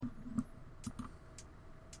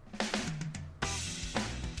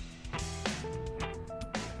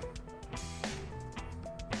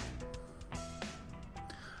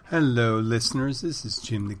Hello, listeners. This is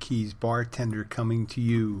Jim the Keys bartender coming to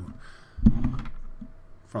you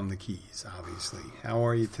from the Keys, obviously. How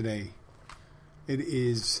are you today? It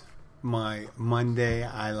is my Monday.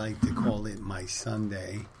 I like to call it my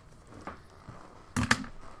Sunday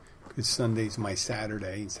because Sunday's my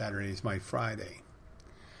Saturday and Saturday's my Friday.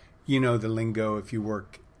 You know the lingo if you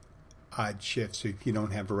work odd shifts, if you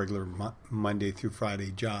don't have a regular Monday through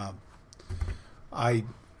Friday job.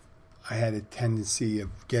 I had a tendency of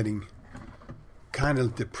getting kind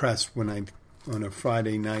of depressed on a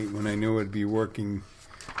Friday night when I knew I'd be working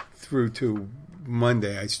through to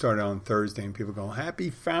Monday. I started on Thursday and people go, "Happy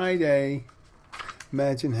Friday."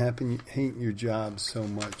 Imagine hating your job so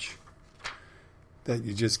much that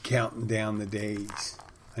you're just counting down the days.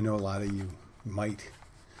 I know a lot of you might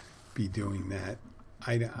be doing that.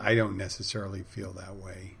 I don't necessarily feel that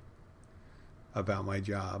way about my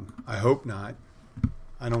job. I hope not.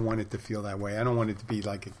 I don't want it to feel that way. I don't want it to be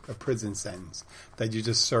like a prison sentence, that you're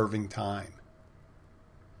just serving time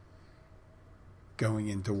going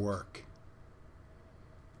into work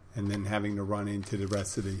and then having to run into the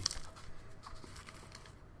rest of the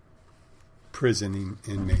prison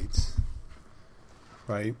inmates,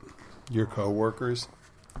 right? Your co-workers.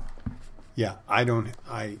 Yeah, I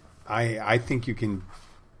think you can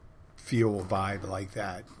feel a vibe like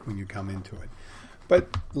that when you come into it.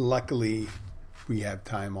 But luckily, we have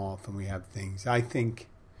time off and we have things. I think,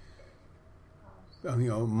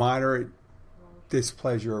 moderate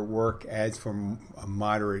displeasure at work adds for a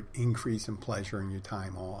moderate increase in pleasure in your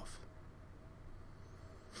time off.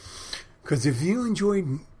 Because if you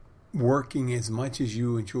enjoyed working as much as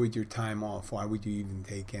you enjoyed your time off, why would you even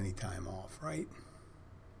take any time off, right?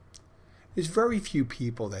 There's very few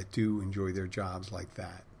people that do enjoy their jobs like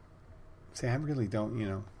that. Say, I really don't,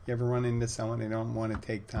 you ever run into someone, they don't want to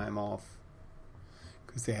take time off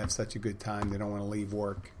because they have such a good time, they don't want to leave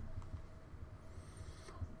work.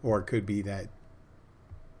 Or it could be that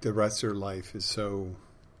the rest of their life is so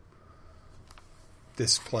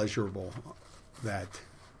displeasurable that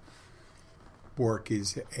work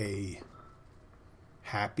is a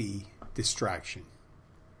happy distraction.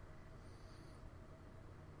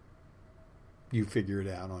 You figure it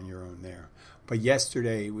out on your own there. But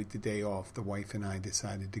yesterday, with the day off, the wife and I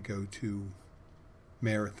decided to go to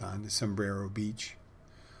Marathon, to Sombrero Beach.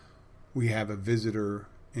 We have a visitor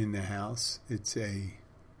in the house. It's a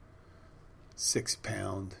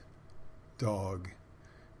 6-pound dog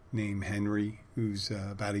named Henry, who's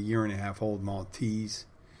about 1.5 years old, Maltese.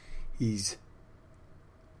 He's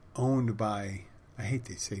owned by, I hate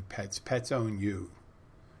to say pets. Pets own you.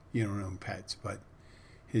 You don't own pets, but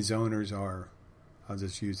his owners are, I'll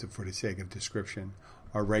just use it for the sake of description,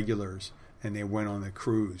 are regulars, and they went on a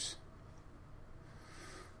cruise.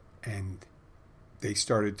 And they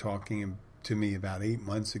started talking to me about 8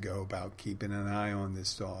 months ago about keeping an eye on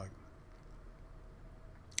this dog.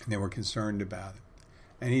 And they were concerned about it.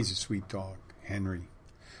 And he's a sweet dog, Henry.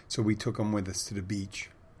 So we took him with us to the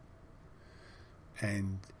beach.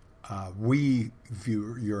 And if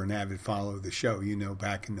you're an avid follower of the show,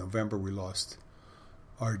 back in November we lost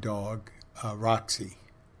our dog, Roxy.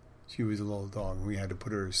 She was a little dog, and we had to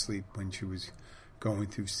put her to sleep when she was going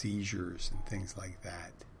through seizures and things like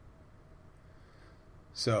that.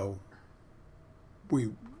 So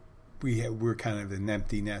we're kind of an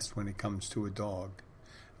empty nest when it comes to a dog.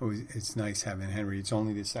 It's nice having Henry. It's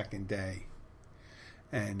only the second day,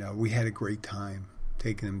 and we had a great time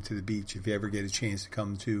taking him to the beach. If you ever get a chance to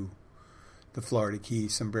come to the Florida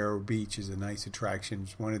Keys, Sombrero Beach is a nice attraction.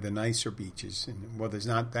 It's one of the nicer beaches. And, there's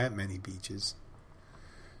not that many beaches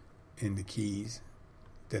in the Keys.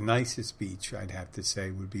 The nicest beach, I'd have to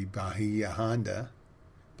say, would be Bahia Honda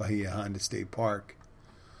State Park.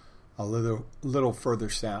 A little further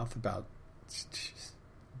south, about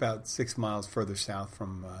 6 miles further south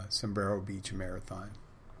from Sombrero Beach and Marathon.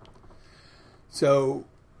 So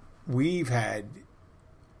we've had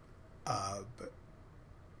a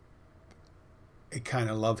kind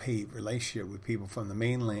of love-hate relationship with people from the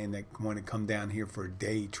mainland that want to come down here for a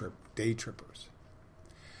day trippers.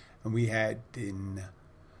 And we had in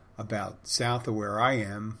about south of where I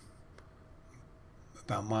am,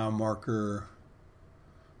 about mile marker,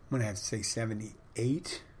 I'm going to have to say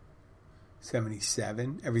 78,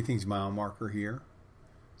 77. Everything's mile marker here,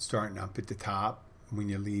 starting up at the top. When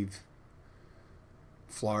you leave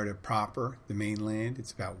Florida proper, the mainland,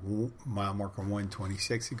 it's about mile marker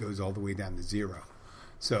 126. It goes all the way down to 0.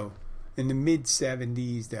 So in the mid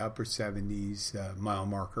 70s, the upper 70s mile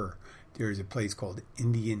marker, there's a place called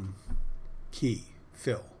Indian Key,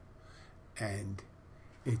 Phil. And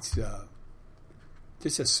it's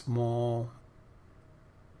just a small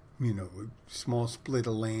small split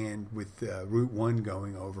of land with Route 1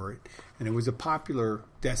 going over it. And it was a popular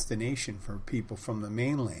destination for people from the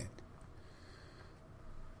mainland.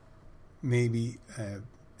 Maybe,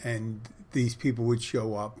 and these people would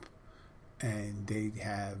show up and they'd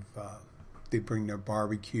bring their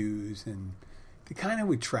barbecues, and they kind of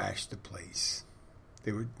would trash the place.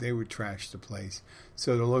 They would trash the place.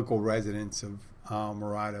 So the local residents of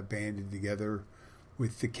Almirada banded together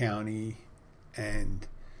with the county, and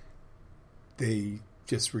they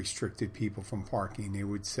just restricted people from parking. They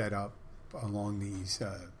would set up along these,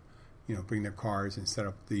 bring their cars and set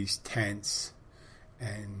up these tents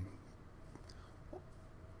and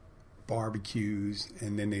barbecues,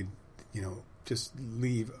 and then they, just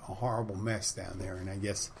leave a horrible mess down there. And I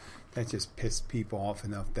guess that just pissed people off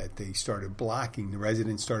enough that the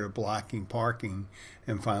residents started blocking parking,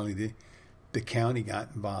 and finally the county got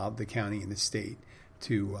involved, the county and the state,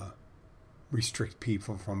 to restrict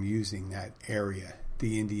people from using that area,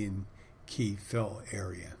 the Indian Key Fill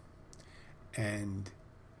area. And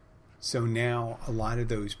so now a lot of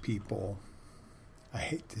those people, I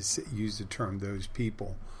hate to use the term those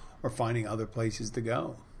people, are finding other places to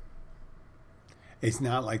go. It's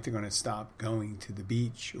not like they're going to stop going to the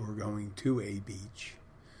beach or going to a beach.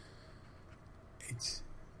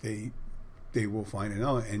 They will find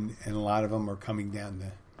another, and a lot of them are coming down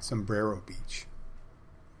to Sombrero Beach.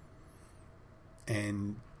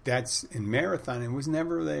 And that's in Marathon. It was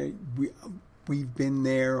never there. We've been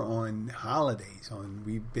there on holidays.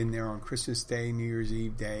 We've been there on Christmas Day, New Year's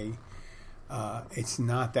Eve Day. It's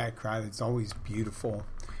not that crowded. It's always beautiful.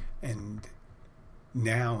 And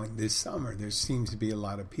now in this summer, there seems to be a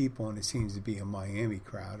lot of people, and it seems to be a Miami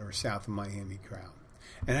crowd or South of Miami crowd.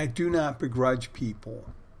 And I do not begrudge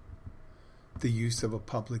people the use of a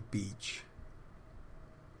public beach.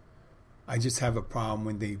 I just have a problem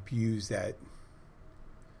when they use that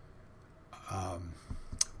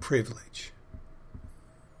privilege.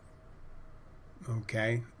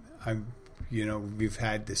 Okay? We've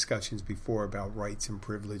had discussions before about rights and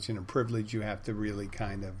privilege, and a privilege you have to really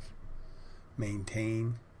kind of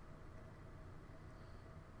maintain.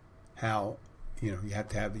 How, you have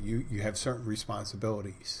to have, you have certain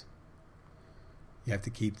responsibilities. You have to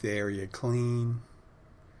keep the area clean.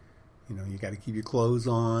 You got to keep your clothes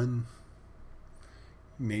on.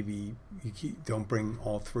 Maybe don't bring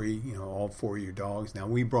all four of your dogs. Now,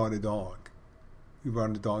 we brought a dog. We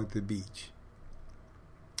brought a dog to the beach.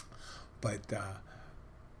 But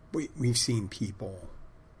we've seen people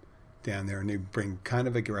down there, and they bring kind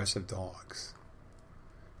of aggressive dogs.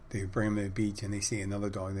 They bring them to the beach, and they see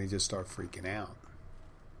another dog, and they just start freaking out.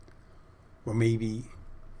 Well, maybe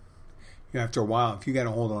after a while, if you got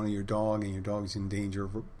to hold on to your dog, and your dog's in danger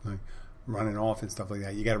of running off and stuff like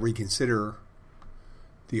that, you got to reconsider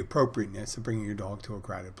the appropriateness of bringing your dog to a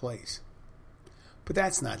crowded place. But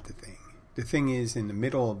that's not the thing. The thing is, in the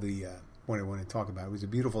middle of what I want to talk about, it was a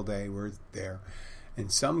beautiful day. We're there,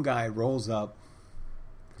 and some guy rolls up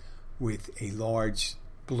with a large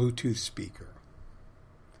Bluetooth speaker,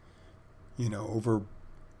 over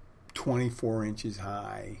 24 inches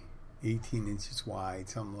high, 18 inches wide,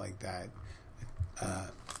 something like that.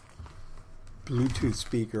 Bluetooth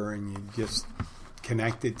speaker, and you just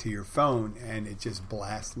connect it to your phone, and it just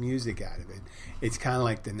blasts music out of it. It's kind of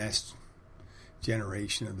like the next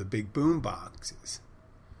generation of the big boom boxes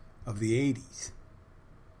of the 80s.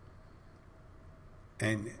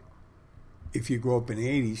 And if you grow up in the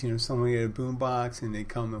 80s, somebody had a boom box, and they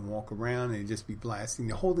come and walk around, and they just be blasting.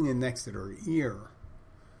 They're holding it next to their ear.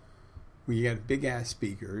 Well, you got big ass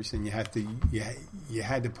speakers, and you had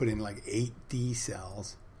to put in like 8 D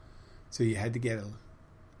cells, so you had to get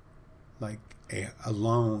a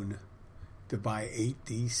loan to buy 8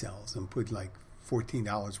 D cells and put like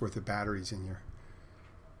 $14 worth of batteries in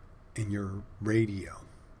your radio.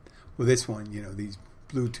 Well, this one, these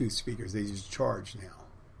Bluetooth speakers, they just charge now.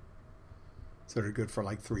 So they're good for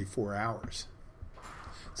like 3-4 hours.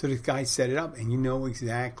 So this guy set it up, and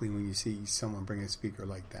exactly when you see someone bring a speaker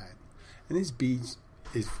like that. And this beach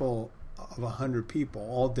is full of 100 people,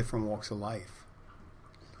 all different walks of life.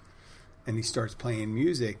 And he starts playing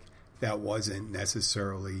music that wasn't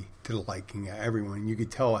necessarily to the liking of everyone. You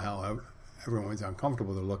could tell how everyone's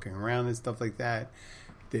uncomfortable. They're looking around and stuff like that.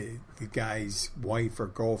 The guy's wife or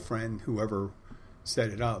girlfriend, whoever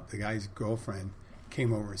set it up, the guy's girlfriend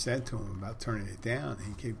came over and said to him about turning it down.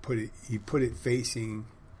 And he put it facing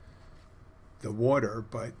the water,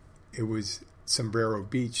 but it was Sombrero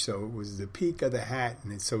Beach, so it was the peak of the hat,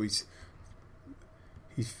 and so he's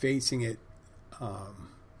facing it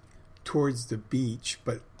towards the beach,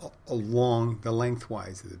 but along the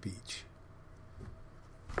lengthwise of the beach.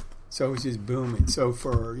 So it's just booming. So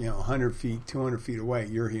for 100 feet, 200 feet away,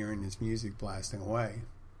 you're hearing this music blasting away,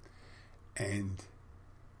 and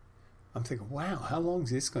I'm thinking, wow, how long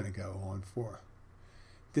is this going to go on for?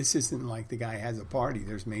 This isn't like the guy has a party.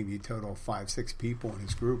 There's maybe a total of 5-6 people in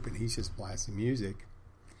his group, and he's just blasting music.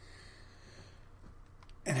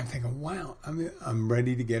 And I'm thinking, wow, I'm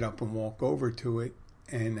ready to get up and walk over to it.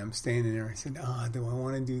 And I'm standing there. I said, do I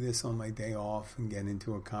want to do this on my day off and get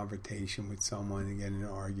into a confrontation with someone and get in an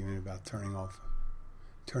argument about turning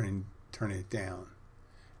it down?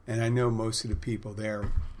 And I know most of the people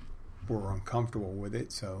there were uncomfortable with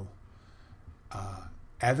it. So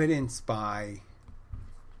evidenced by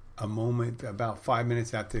a moment about 5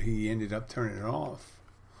 minutes after he ended up turning it off,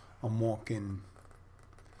 I'm walking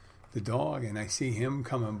the dog, and I see him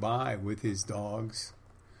coming by with his dogs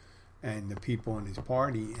and the people in his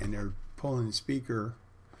party, and they're pulling the speaker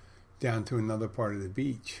down to another part of the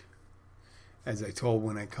beach. As I told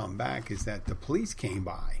when I come back, is that the police came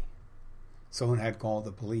by. Someone had called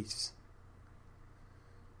the police.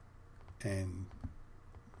 And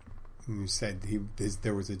said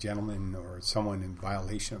there was a gentleman or someone in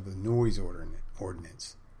violation of the noise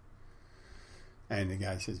ordinance. And the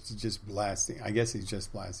guy says, just blasting. I guess he's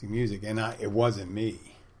just blasting music. And it wasn't me.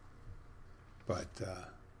 But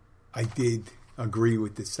I did agree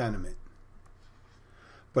with the sentiment.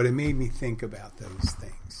 But it made me think about those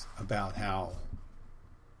things. About how,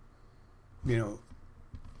 if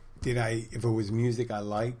it was music I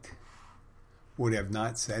liked, would have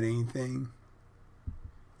not said anything.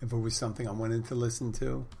 If it was something I wanted to listen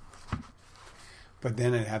to. But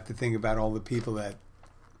then I'd have to think about all the people that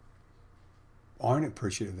aren't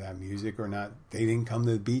appreciative of that music or not. They didn't come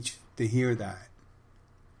to the beach to hear that.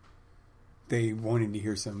 They wanted to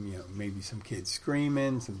hear some, maybe some kids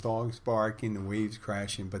screaming, some dogs barking, the waves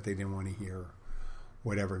crashing, but they didn't want to hear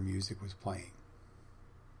whatever music was playing.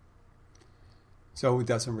 So it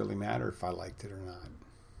doesn't really matter if I liked it or not.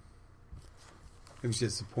 It was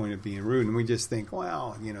just the point of being rude. And we just think,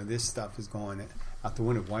 well, this stuff is going out the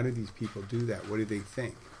window. Why do these people do that? What do they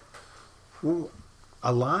think? Well,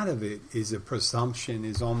 a lot of it is a presumption,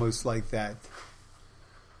 is almost like that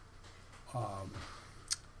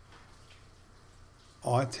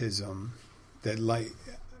autism that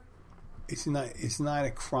it's not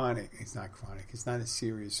a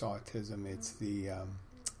serious autism. It's the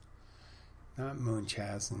not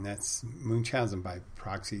Munchausen. That's Munchausen by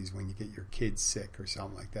proxy is when you get your kids sick or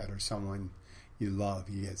something like that, or someone you love,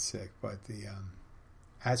 you get sick. But the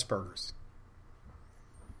Asperger's.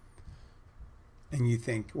 And you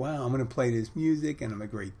think, wow, I'm going to play this music and I'm a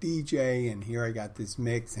great DJ and here I got this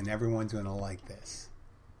mix and everyone's going to like this.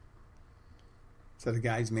 So the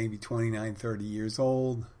guy's maybe 29, 30 years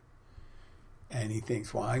old and he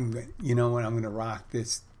thinks, well, I'm going to rock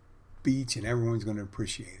this beach and everyone's going to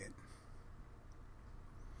appreciate it.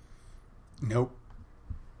 Nope,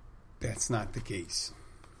 that's not the case.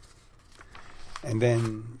 And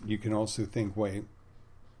then you can also think, wait,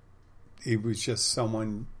 it was just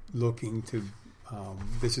someone looking to,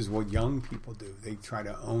 this is what young people do. They try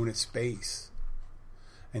to own a space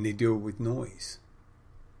and they do it with noise.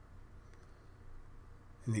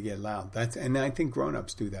 And they get loud. And I think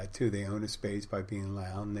grown-ups do that too. They own a space by being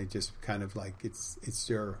loud and they just kind of like, it's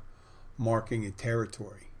their marking a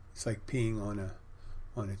territory. It's like peeing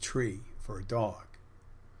on a tree for a dog.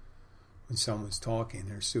 When someone's talking,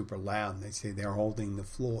 they're super loud and they say they're holding the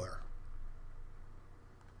floor.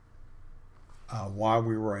 While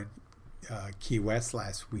we were at Key West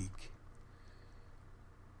last week,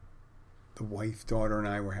 the wife, daughter, and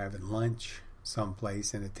I were having lunch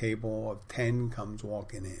someplace, and a table of 10 comes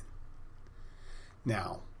walking in.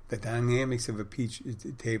 Now, the dynamics of a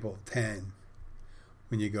table of 10,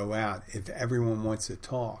 when you go out, if everyone wants to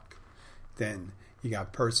talk, then you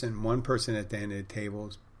got one person at the end of the table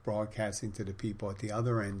is broadcasting to the people at the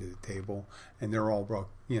other end of the table, and they're all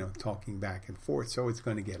talking back and forth, so it's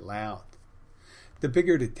going to get loud. The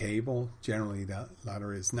bigger the table, generally the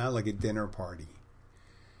louder it is. Not like a dinner party.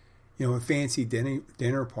 At fancy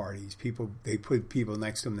dinner parties, they put people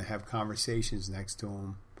next to them to have conversations next to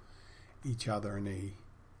them, each other,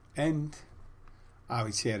 and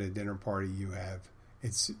obviously at a dinner party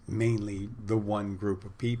it's mainly the one group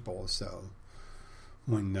of people, so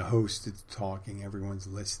when the host is talking, everyone's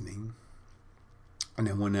listening. And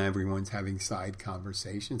then when everyone's having side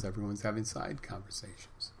conversations, everyone's having side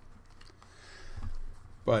conversations.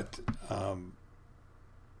 But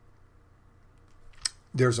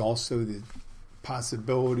there's also the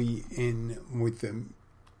possibility with the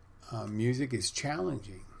music is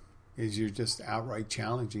challenging. Is you're just outright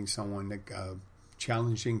challenging someone,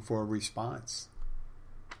 challenging for a response.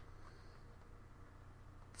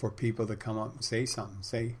 for people to come up and say something.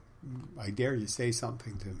 Say, I dare you, say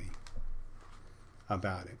something to me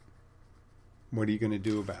about it. What are you going to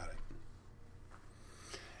do about it?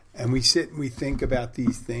 And we sit and we think about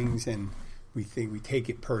these things, and we take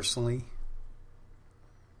it personally.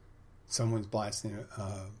 Someone's blasting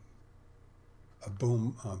a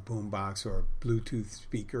boom box or a Bluetooth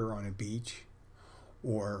speaker on a beach,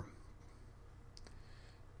 or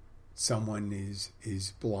someone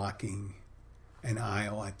is blocking an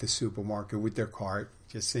aisle at the supermarket with their cart,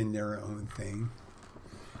 just in their own thing.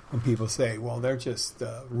 And people say, well, they're just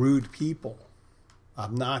rude people,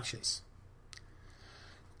 obnoxious.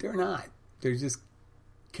 They're not. They're just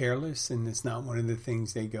careless, and it's not one of the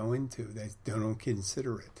things they go into. They don't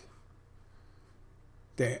consider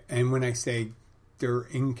it. And when I say they're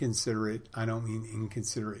inconsiderate, I don't mean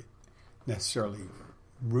inconsiderate necessarily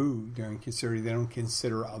rude. They're inconsiderate. They don't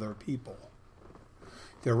consider other people.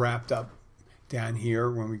 They're wrapped up down here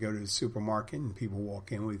when we go to the supermarket, and people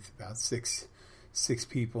walk in with about six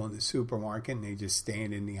people in the supermarket, and they just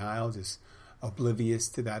stand in the aisle, just oblivious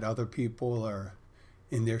to that other people are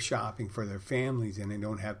in there shopping for their families, and they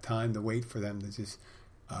don't have time to wait for them to just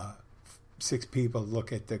 6 people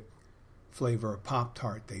look at the flavor of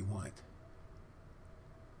Pop-Tart they want.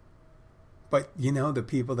 But the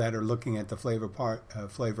people that are looking at the flavor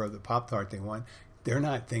of the Pop-Tart they want, they're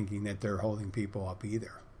not thinking that they're holding people up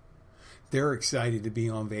either. They're excited to be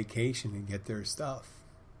on vacation and get their stuff.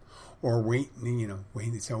 Or waiting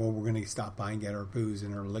to say, well, we're going to stop by and get our booze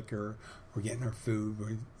and our liquor. We're getting our food.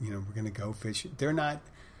 We're going to go fishing. They're not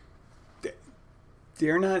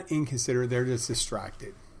inconsiderate. They're just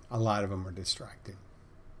distracted. A lot of them are distracted.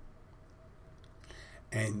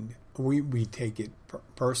 And we take it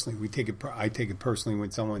personally. I take it personally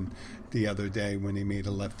when someone the other day, when they made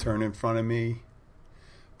a left turn in front of me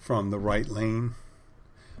from the right lane,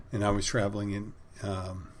 and I was traveling in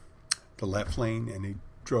the left lane, and they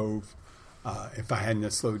drove. If I hadn't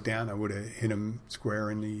slowed down, I would have hit him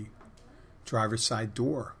square in the driver's side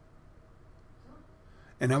door.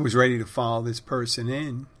 And I was ready to follow this person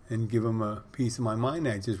in and give him a piece of my mind.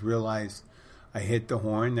 I just realized I hit the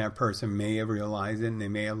horn. That person may have realized it, and they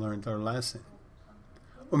may have learned their lesson.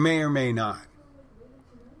 Or may not.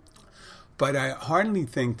 But I hardly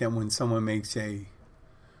think that when someone makes a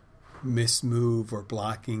mismove or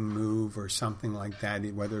blocking move or something like that,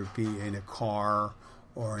 whether it be in a car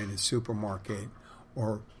or in a supermarket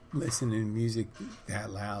or listening to music that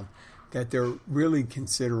loud, that they're really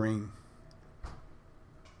considering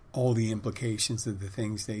all the implications of the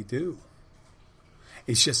things they do.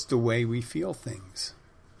 It's just the way we feel things.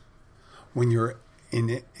 When you're in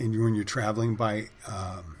it, and when you're traveling by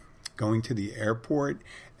going to the airport,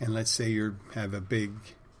 and let's say you have a big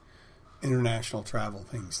international travel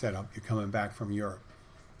thing set up, you're coming back from Europe.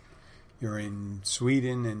 You're in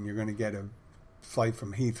Sweden, and you're going to get a flight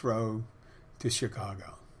from Heathrow to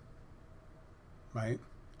Chicago, right?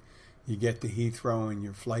 You get to Heathrow, and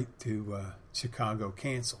your flight to Chicago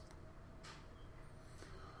canceled.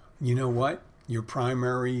 You know what? Your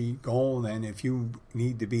primary goal then, if you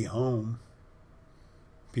need to be home,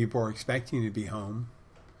 people are expecting you to be home,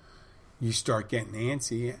 you start getting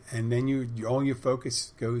antsy, and then all your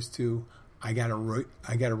focus goes to, I gotta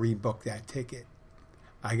rebook that ticket.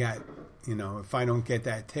 If I don't get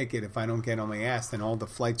that ticket, if I don't get on my ass, then all the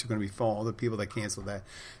flights are going to be full. All the people that canceled that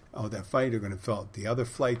flight are going to fill up the other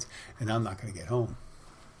flights, and I'm not going to get home.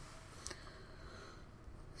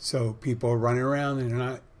 So people are running around,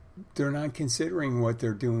 and they're not considering what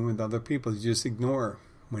they're doing with other people. They just ignore.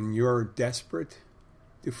 When you're desperate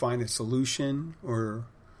to find a solution, or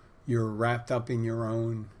you're wrapped up in your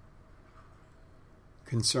own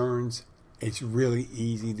concerns, it's really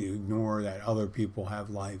easy to ignore that other people have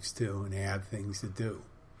lives too, and they have things to do.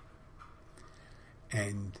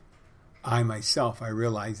 And I myself, I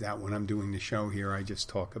realize that when I'm doing the show here, I just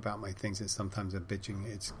talk about my things, and sometimes I'm bitching.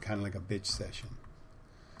 It's kind of like a bitch session.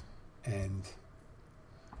 And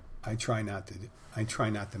I try not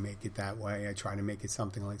to make it that way. I try to make it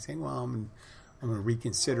something like saying, well, I'm going to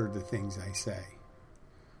reconsider the things I say.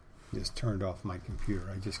 I just turned off my computer.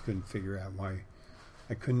 I just couldn't figure out why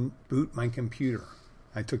I couldn't boot my computer.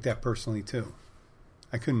 I took that personally too.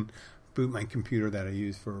 I couldn't boot my computer that I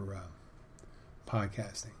use for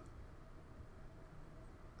podcasting.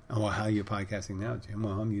 Oh, well, how are you podcasting now, Jim?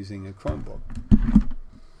 Well, I'm using a Chromebook.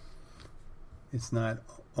 It's not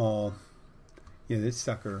all... Yeah,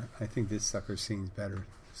 I think this sucker seems better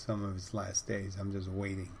some of its last days. I'm just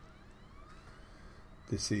waiting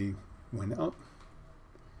to see when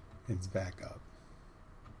it's back up.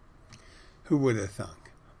 Who would have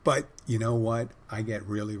thunk? But you know what? I get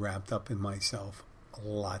really wrapped up in myself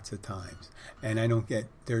lots of times. And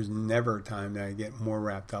there's never a time that I get more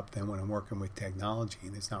wrapped up than when I'm working with technology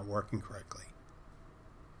and it's not working correctly.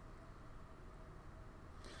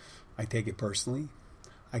 I take it personally.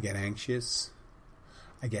 I get anxious.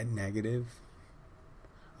 I get negative.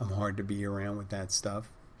 I'm hard to be around with that stuff.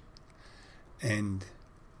 And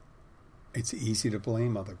it's easy to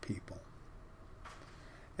blame other people.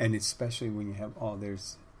 And especially when you have,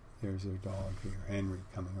 there's their dog here, Henry,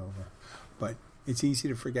 coming over. But it's easy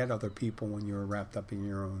to forget other people when you're wrapped up in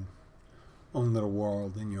your own little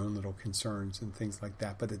world and your own little concerns and things like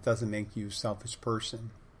that. But it doesn't make you a selfish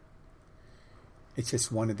person. It's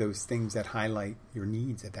just one of those things that highlight your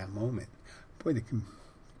needs at that moment. Boy, the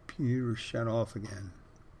computer shut off again.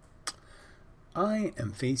 I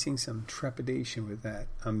am facing some trepidation with that.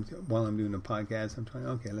 While I'm doing the podcast, I'm trying,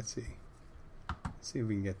 okay, let's see. Let's see if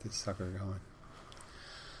we can get this sucker going.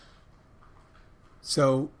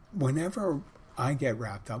 So whenever I get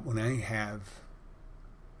wrapped up, when I have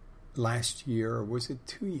last year, or was it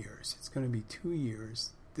 2 years? It's going to be 2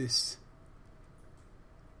 years. This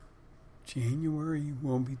January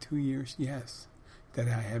won't be 2 years, yes, that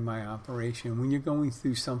I had my operation. When you're going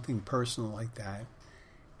through something personal like that,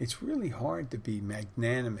 it's really hard to be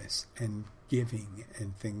magnanimous and giving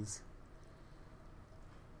and things.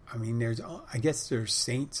 I mean, I guess there's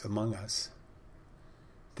saints among us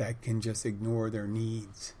that can just ignore their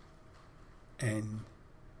needs and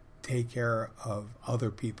take care of other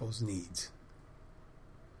people's needs.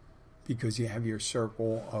 Because you have your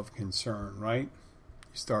circle of concern, right?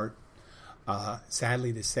 You start,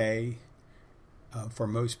 sadly to say, for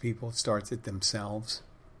most people, it starts at themselves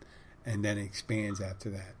and then it expands after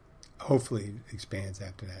that. Hopefully it expands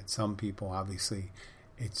after that. Some people, obviously,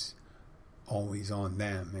 it's always on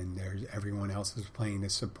them and everyone else is playing a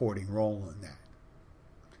supporting role in that.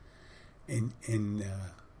 And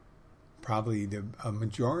probably a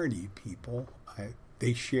majority of people,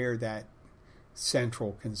 they share that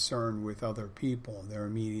central concern with other people, their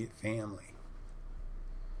immediate family.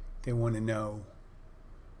 They want to know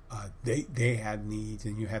they have needs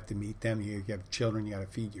and you have to meet them. You have children, you got to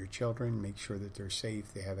feed your children, make sure that they're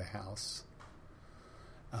safe, they have a house,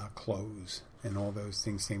 clothes, and all those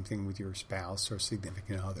things. Same thing with your spouse or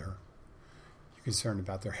significant other. You're concerned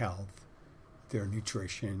about their health, their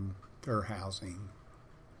nutrition, their housing,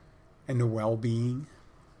 and their well-being,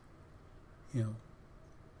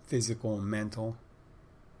 physical and mental.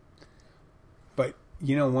 But,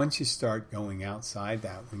 once you start going outside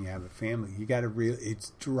that, when you have a family, you got to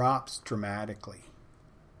it drops dramatically.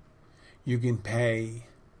 You can pay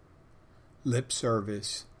lip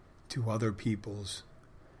service to other people's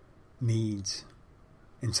needs,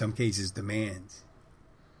 in some cases demands,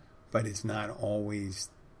 but it's not always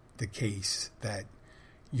the case that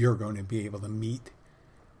you're going to be able to meet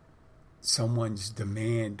someone's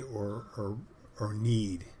demand or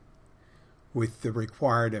need with the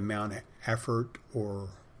required amount of effort or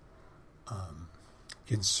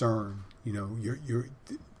concern. The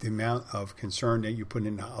amount of concern that you put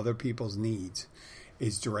into other people's needs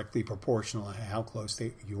is directly proportional to how close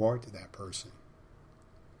you are to that person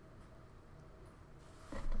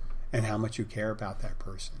and how much you care about that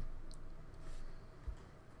person.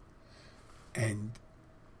 And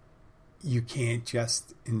you can't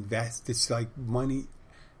just invest. It's like money,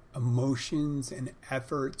 emotions and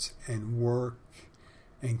efforts and work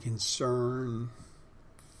and concern,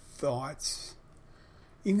 thoughts,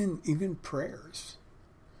 even prayers.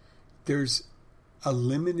 There's a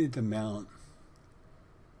limited amount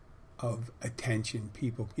of attention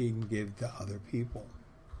people can give to other people.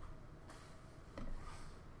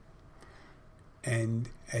 And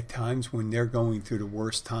at times when they're going through the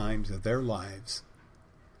worst times of their lives,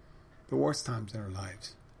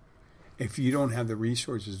 if you don't have the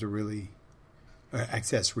resources to really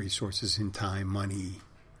access resources in time, money,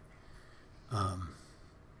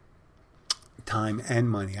 time and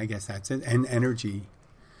money, I guess that's it, and energy,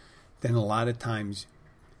 then a lot of times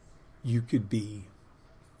you could be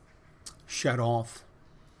shut off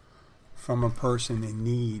from a person in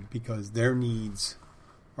need because their needs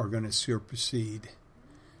are going to supersede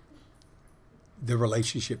the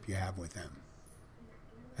relationship you have with them.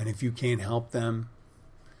 And if you can't help them,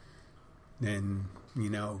 then,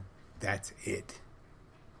 that's it.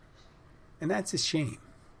 And that's a shame.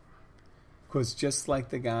 Because just like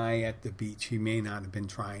the guy at the beach, he may not have been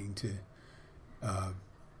trying to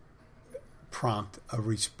prompt a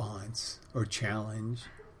response or challenge.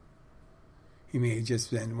 He may have just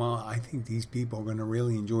been, well, I think these people are going to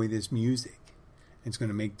really enjoy this music. It's going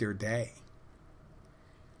to make their day.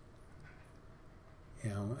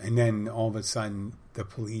 And then all of a sudden the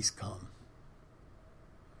police come.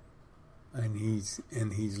 and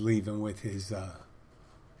he's leaving with his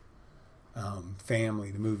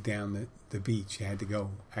family to move down the beach. He had to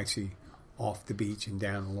go actually off the beach and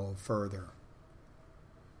down a little further.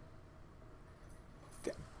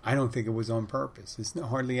 I don't think it was on purpose. It's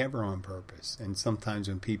hardly ever on purpose. And sometimes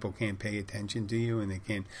when people can't pay attention to you and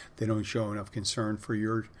they don't show enough concern for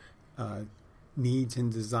your needs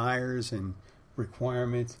and desires and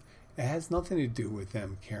requirements, it has nothing to do with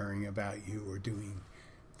them caring about you or doing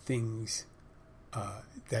things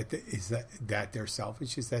that they're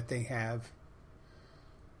selfish. Is that they have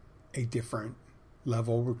a different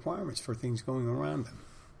level of requirements for things going around them.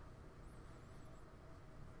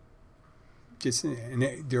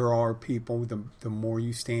 There are people. The more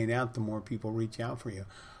you stand out, the more people reach out for you.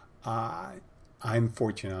 I'm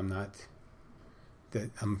fortunate.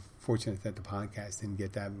 I'm fortunate that the podcast didn't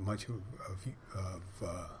get that much of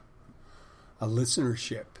a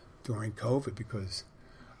listenership during COVID, because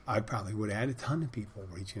I probably would have had a ton of people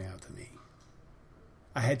reaching out to me.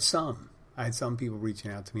 I had some people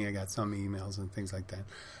reaching out to me. I got some emails and things like that,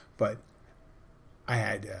 but I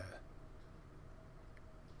had.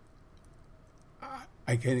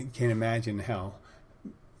 I can't imagine how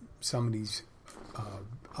some of these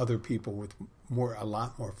other people with a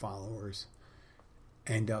lot more followers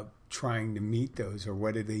end up trying to meet those, or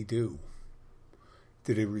what do they do?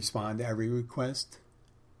 Do they respond to every request?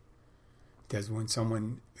 If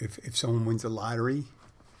someone wins the lottery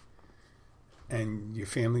and your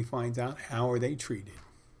family finds out, how are they treated?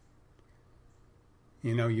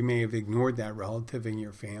 You may have ignored that relative in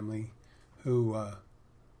your family who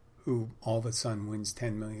all of a sudden wins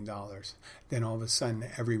 $10 million. Then all of a sudden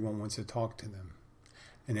everyone wants to talk to them.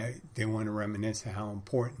 And they want to reminisce how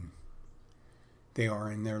important they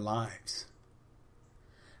are in their lives.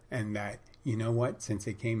 And that, since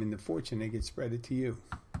they came into fortune, they get spread it to you.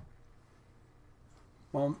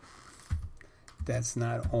 Well, that's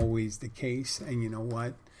not always the case. And you know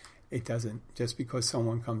what? It doesn't, just because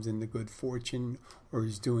someone comes into good fortune or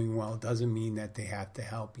is doing well, doesn't mean that they have to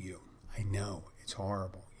help you. I know, it's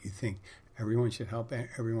horrible. You think everyone should help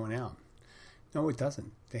everyone out. No, it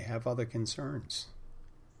doesn't. They have other concerns.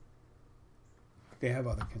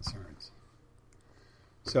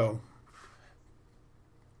 So,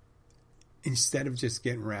 instead of just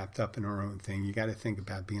getting wrapped up in our own thing, you got to think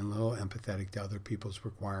about being a little empathetic to other people's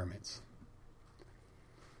requirements.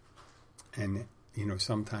 And,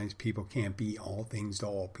 sometimes people can't be all things to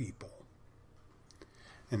all people.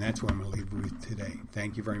 And that's what I'm going to leave with today.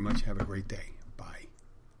 Thank you very much. Have a great day.